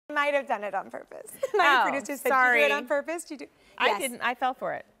might have done it on purpose. My producer said, sorry. "Did you do it on purpose?" Did you do? I didn't. I fell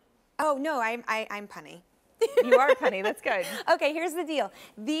for it. Oh no, I'm punny. You are punny. That's good. Okay, here's the deal.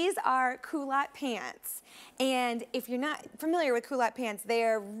 These are culotte pants. And if you're not familiar with culotte pants,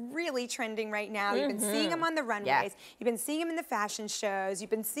 they're really trending right now. You've been seeing them on the runways. You've been seeing them in the fashion shows. You've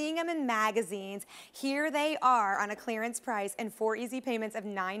been seeing them in magazines. Here they are on a clearance price and 4 easy payments of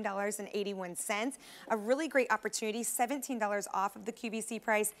 $9.81. A really great opportunity, $17 off of the QVC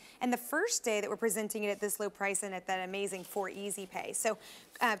price. And the first day that we're presenting it at this low price and at that amazing 4 easy pay. So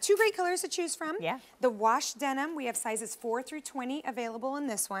 2 great colors to choose from. Yeah. The wash denim, we have sizes 4 through 20 available in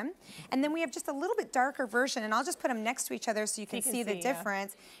this one. And then we have just a little bit darker version, and I'll just put them next to each other so you can see the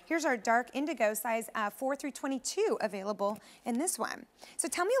difference. Here's our dark indigo, size 4 through 22 available in this one. So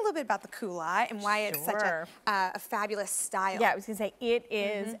tell me a little bit about the culotte and why it's such a fabulous style. Yeah, I was gonna say, it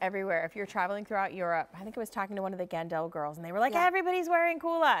is everywhere. If you're traveling throughout Europe, I think I was talking to one of the Gandel girls, and they were like, everybody's wearing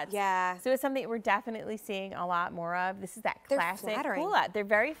culottes. Yeah. So it's something that we're definitely seeing a lot more of. This is that classic flattering. culotte. They're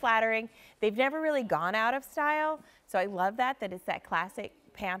very flattering. They've never really gone out of style, so I love that it's that classic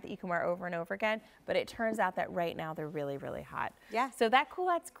pant that you can wear over and over again, but it turns out that right now they're really, really hot. Yeah. So that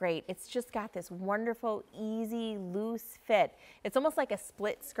culotte's great. It's just got this wonderful, easy, loose fit. It's almost like a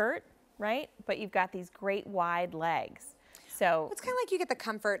split skirt, right? But you've got these great wide legs. So it's kind of like you get the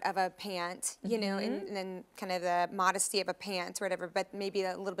comfort of a pant, you know, and then kind of the modesty of a pant or whatever, but maybe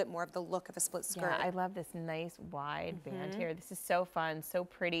a little bit more of the look of a split skirt. Yeah, I love this nice wide band here. This is so fun, so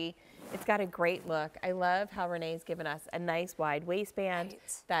pretty. It's got a great look. I love how Renee's given us a nice wide waistband,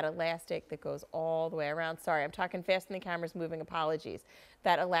 that elastic that goes all the way around. Sorry, I'm talking fast and the camera's moving, apologies.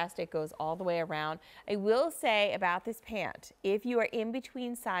 That elastic goes all the way around. I will say about this pant, if you are in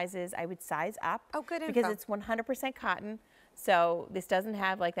between sizes, I would size up. Oh, good info. Because it's 100% cotton. So this doesn't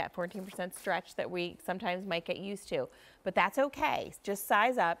have like that 14% stretch that we sometimes might get used to, but that's okay. Just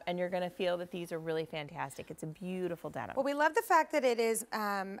size up and you're gonna feel that these are really fantastic. It's a beautiful denim. Well, we love the fact that it is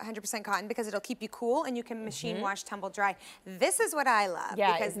 100% cotton because it'll keep you cool and you can machine wash, tumble dry. This is what I love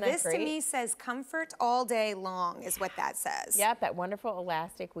because this to me says comfort all day long is what that says. Yep, that wonderful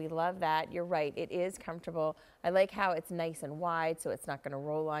elastic, we love that. You're right, it is comfortable. I like how it's nice and wide so it's not gonna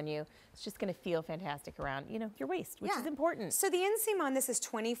roll on you. It's just gonna feel fantastic around, you know, your waist, which is important. So the inseam on this is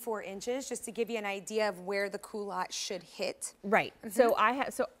 24 inches, just to give you an idea of where the culotte should hit. Right. So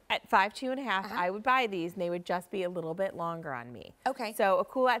at 5'2½", I would buy these, and they would just be a little bit longer on me. Okay. So a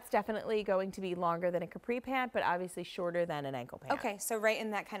culotte's definitely going to be longer than a capri pant, but obviously shorter than an ankle pant. Okay, so right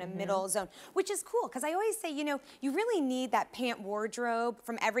in that kind of middle zone, which is cool, because I always say, you know, you really need that pant wardrobe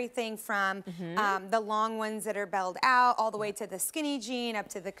from everything from the long ones that are belled out, all the way to the skinny jean, up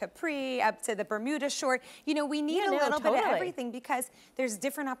to the capri, up to the Bermuda short. You know, we need a little bit of everything because there's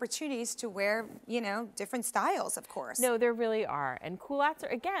different opportunities to wear, you know, different styles, of course. No, there really are. And culottes are,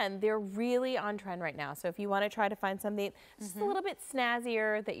 again, they're really on trend right now. So if you want to try to find something just a little bit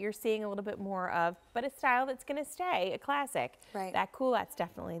snazzier that you're seeing a little bit more of, but a style that's going to stay a classic, that culotte's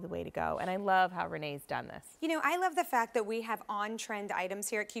definitely the way to go. And I love how Renee's done this. You know, I love the fact that we have on-trend items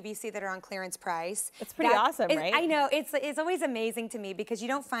here at QVC that are on clearance price. It's pretty awesome, right? I know. It's always amazing to me because you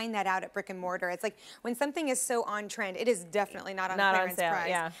don't find that out at brick and mortar. It's like when something is so on-trend, it is definitely not on clearance price.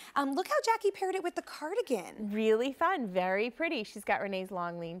 Yeah. Look how Jackie paired it with the cardigan. Really fun, very pretty. She's got Renee's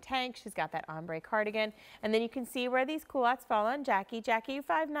long lean tank. She's got that ombre cardigan. And then you can see where these culottes fall on Jackie. Jackie, you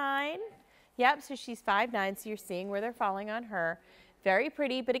 5'9". Yep, so she's 5'9", so you're seeing where they're falling on her. Very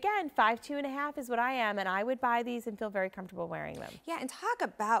pretty, but again, 5'2½" is what I am, and I would buy these and feel very comfortable wearing them. Yeah, and talk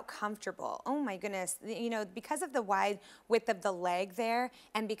about comfortable. Oh my goodness. You know, because of the wide width of the leg there,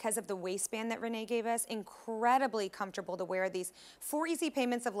 and because of the waistband that Renee gave us, incredibly comfortable to wear these. 4 easy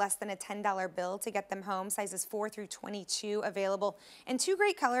payments of less than a $10 bill to get them home. Sizes 4 through 22 available. And 2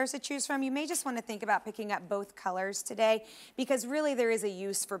 great colors to choose from. You may just want to think about picking up both colors today, because really there is a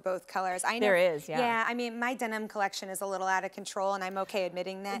use for both colors. I know, there is, yeah. Yeah, I mean, my denim collection is a little out of control, and I'm okay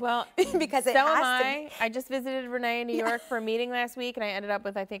admitting that. Well, because it so has am I. I just visited Renee in New York for a meeting last week, and I ended up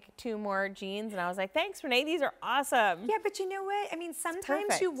with, I think, 2 more jeans, and I was like, thanks, Renee, these are awesome. Yeah, but you know what? I mean,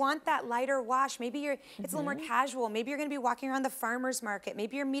 sometimes you want that lighter wash. Maybe it's a little more casual. Maybe you're going to be walking around the farmer's market.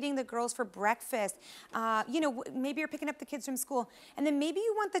 Maybe you're meeting the girls for breakfast. You know, maybe you're picking up the kids from school. And then maybe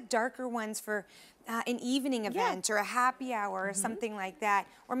you want the darker ones for an evening event or a happy hour or something like that.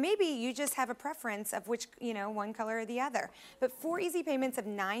 Or maybe you just have a preference of which, you know, one color or the other. But 4 easy payments of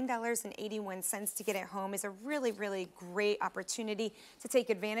 $9.81 to get it home is a really, really great opportunity to take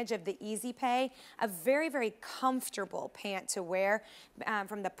advantage of the Easy Pay. A very, very comfortable pant to wear,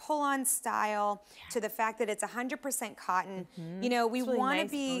 from the pull-on style to the fact that it's 100% cotton. You know, we really want to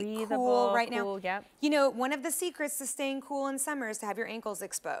nice, be breathable, cool right cool, now. yep. You know, one of the secrets to staying cool in summer is to have your ankles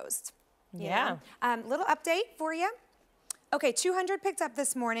exposed. Yeah. Little update for you. Okay, 200 picked up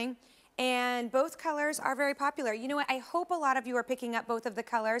this morning, and both colors are very popular. You know what? I hope a lot of you are picking up both of the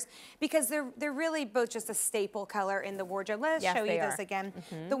colors because they're really both just a staple color in the wardrobe. Let's show you this again.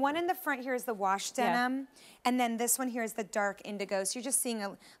 The one in the front here is the wash denim, and then this one here is the dark indigo. So you're just seeing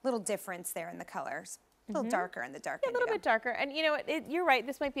a little difference there in the colors. A little darker in the dark indigo. A little bit darker. And you know, you're right.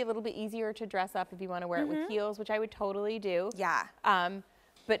 This might be a little bit easier to dress up if you want to wear it with heels, which I would totally do. Yeah.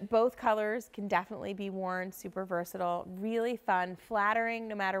 But both colors can definitely be worn, super versatile, really fun, flattering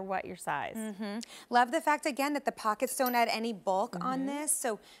no matter what your size. Love the fact, again, that the pockets don't add any bulk on this,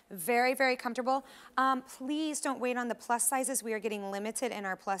 so very, very comfortable. Please don't wait on the plus sizes. We are getting limited in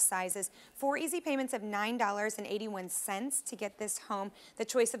our plus sizes. 4 easy payments of $9.81 to get this home. The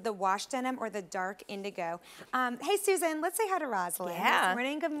choice of the wash denim or the dark indigo. Hey, Susan, let's say hi to Rosalind. Yeah.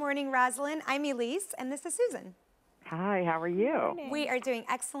 Good morning, Rosalind. I'm Elise, and this is Susan. Hi, how are you? We are doing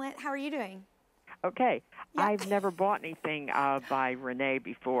excellent. How are you doing? Okay. I've never bought anything by Renee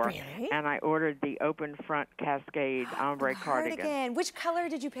before. Really? And I ordered the open front cascade ombre cardigan. Which color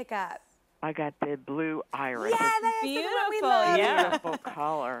did you pick up? I got the blue iris. Yeah, that's the one we love. Yeah. Beautiful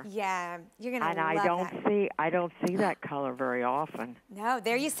color. Yeah, you're gonna And love I don't see that color very often. No,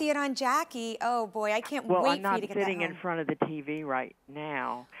 there you see it on Jackie. Oh boy, I can't Well, wait I'm for not you to get that sitting in home. front of the TV right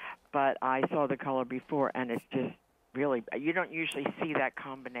now, but I saw the color before, and it's just really, you don't usually see that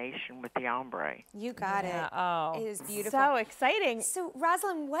combination with the ombre. You got it. Oh, It is beautiful. so exciting. So,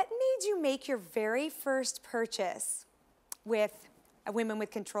 Rosalind, what made you make your very first purchase with Women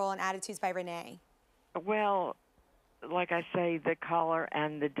with Control and Attitudes by Renee? Well, like I say, the color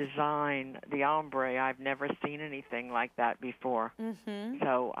and the design, the ombre, I've never seen anything like that before.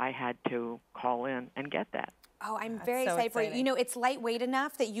 So I had to call in and get that. Oh, I'm very so excited for you. exciting. You know, it's lightweight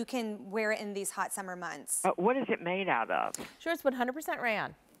enough that you can wear it in these hot summer months. What is it made out of? Sure, it's 100%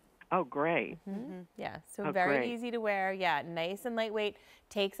 rayon. Oh, great. Yeah, so Oh, very great. easy to wear. Yeah, nice and lightweight.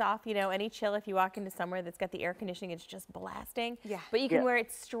 Takes off, you know, any chill if you walk into somewhere that's got the air conditioning, it's just blasting. Yeah. But you can Yeah. wear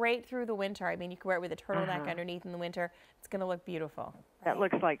it straight through the winter. I mean, you can wear it with a turtleneck underneath in the winter. It's going to look beautiful. That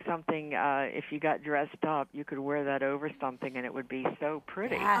looks like something, if you got dressed up, you could wear that over something and it would be so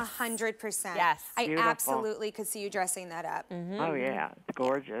pretty. Yes. 100%. Yes. I Beautiful. absolutely could see you dressing that up. Oh, yeah. It's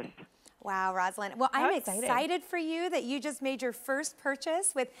gorgeous. Wow, Rosalind. Well, How I'm exciting. excited for you that you just made your first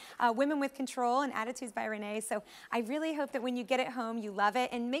purchase with Women with Control and Attitudes by Renee. So I really hope that when you get it home, you love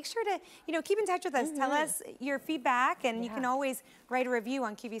it. And make sure to, you know, keep in touch with us. Tell us your feedback, and you can always write a review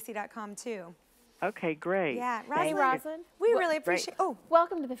on QVC.com too. Okay, great. Yeah, Thank Rosalind, you. Rosalind. we really appreciate. Oh,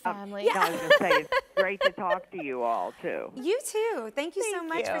 Welcome to the family. No, I was going to say, it's great to talk to you all, too. you too. Thank you so Thank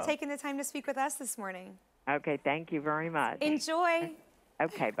much for you. taking the time to speak with us this morning. Okay, thank you very much. Enjoy.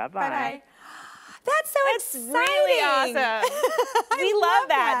 Okay, bye-bye. Bye-bye. That's so That's exciting. really awesome. We love love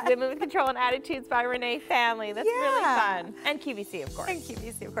that. that. Women with Control and Attitudes by Renee family. That's really Yeah. fun. And QVC, of course. And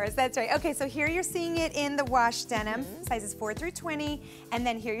QVC, of course, that's right. Okay, so here you're seeing it in the wash denim, sizes 4 through 20, and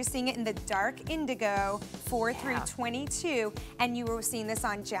then here you're seeing it in the dark indigo, 4 through 22, and you were seeing this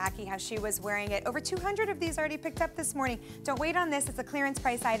on Jackie, how she was wearing it. Over 200 of these already picked up this morning. Don't wait on this, it's a clearance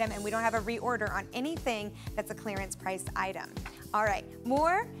price item, and we don't have a reorder on anything that's a clearance price item. All right,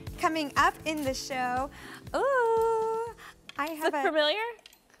 more coming up in the show. Ooh, I have Look familiar?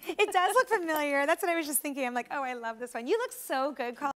 It does look familiar. That's what I was just thinking. I'm like, oh, I love this one. You look so good.